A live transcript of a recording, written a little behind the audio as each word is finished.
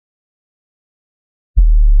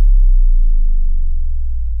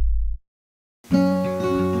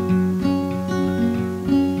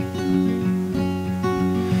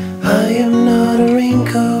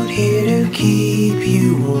keep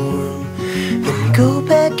you warm. Then go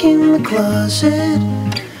back in the closet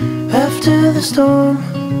after the storm.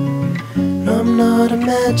 No, I'm not a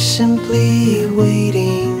match, simply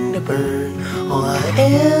waiting to burn. All I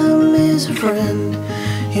am is a friend,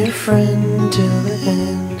 your friend till the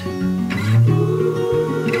end.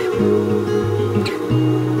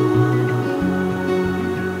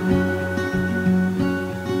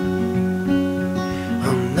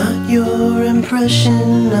 I'm not your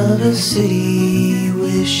impression of a city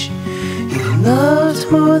wish. You loved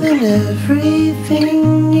more than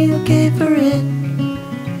everything you gave for it.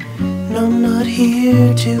 And I'm not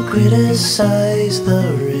here to criticize the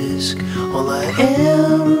risk. All I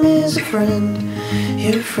am is a friend,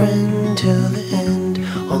 your friend till the end.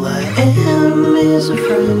 All I am is a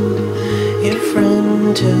friend, your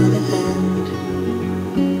friend till the end.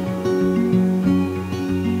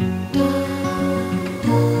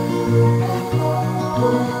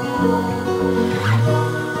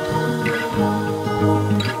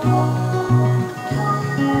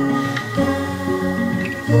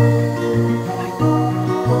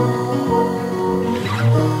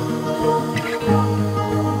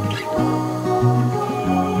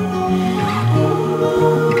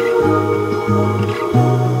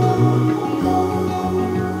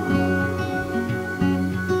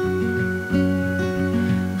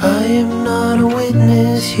 I am not a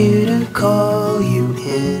witness here to call you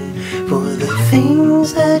in for the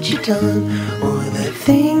things that you done or that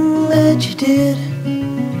thing that you did.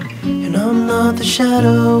 And I'm not the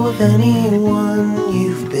shadow of anyone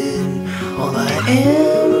you've been. All I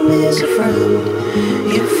am is a friend,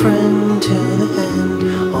 your friend till the end.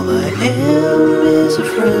 All I am is a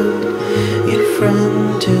friend, your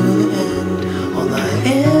friend till the end. All I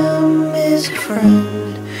am is a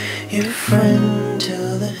friend, your friend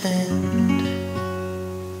till the end.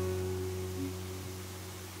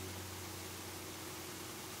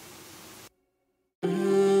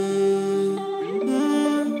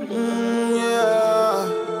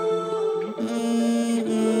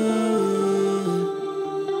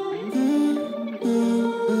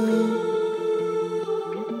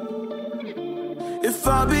 If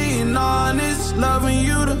I'm being honest, loving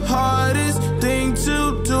you the hardest thing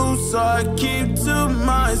to do, so I keep to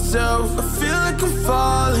myself. I feel like I'm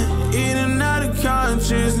falling in and out of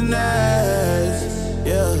consciousness,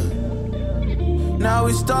 yeah. Now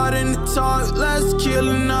we starting to talk, let's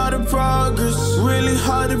killing all the progress. Really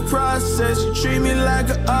hard to process, you treat me like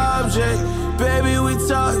an object. Baby, we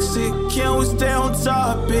toxic, can we stay on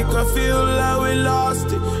topic? I feel like we lost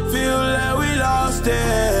it, feel like we lost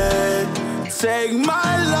it. Take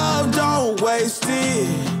my love, don't waste it,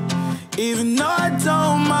 even though I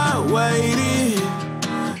don't mind waiting.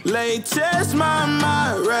 Latest, my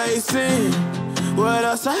mind racing. What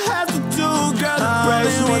else I have to do, girl, to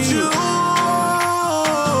praise want you?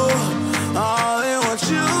 I only want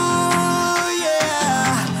you, yeah.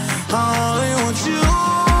 I only want you,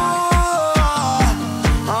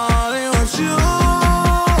 I only want you.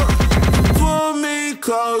 Pull me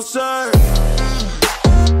closer.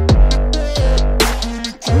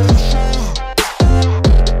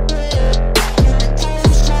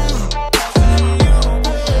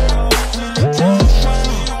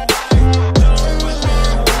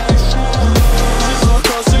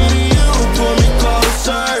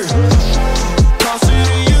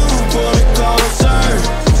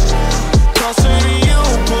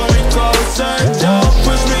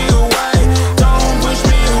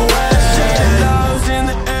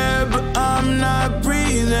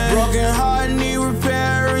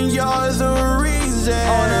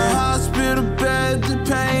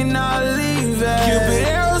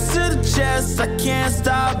 I can't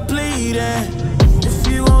stop bleeding.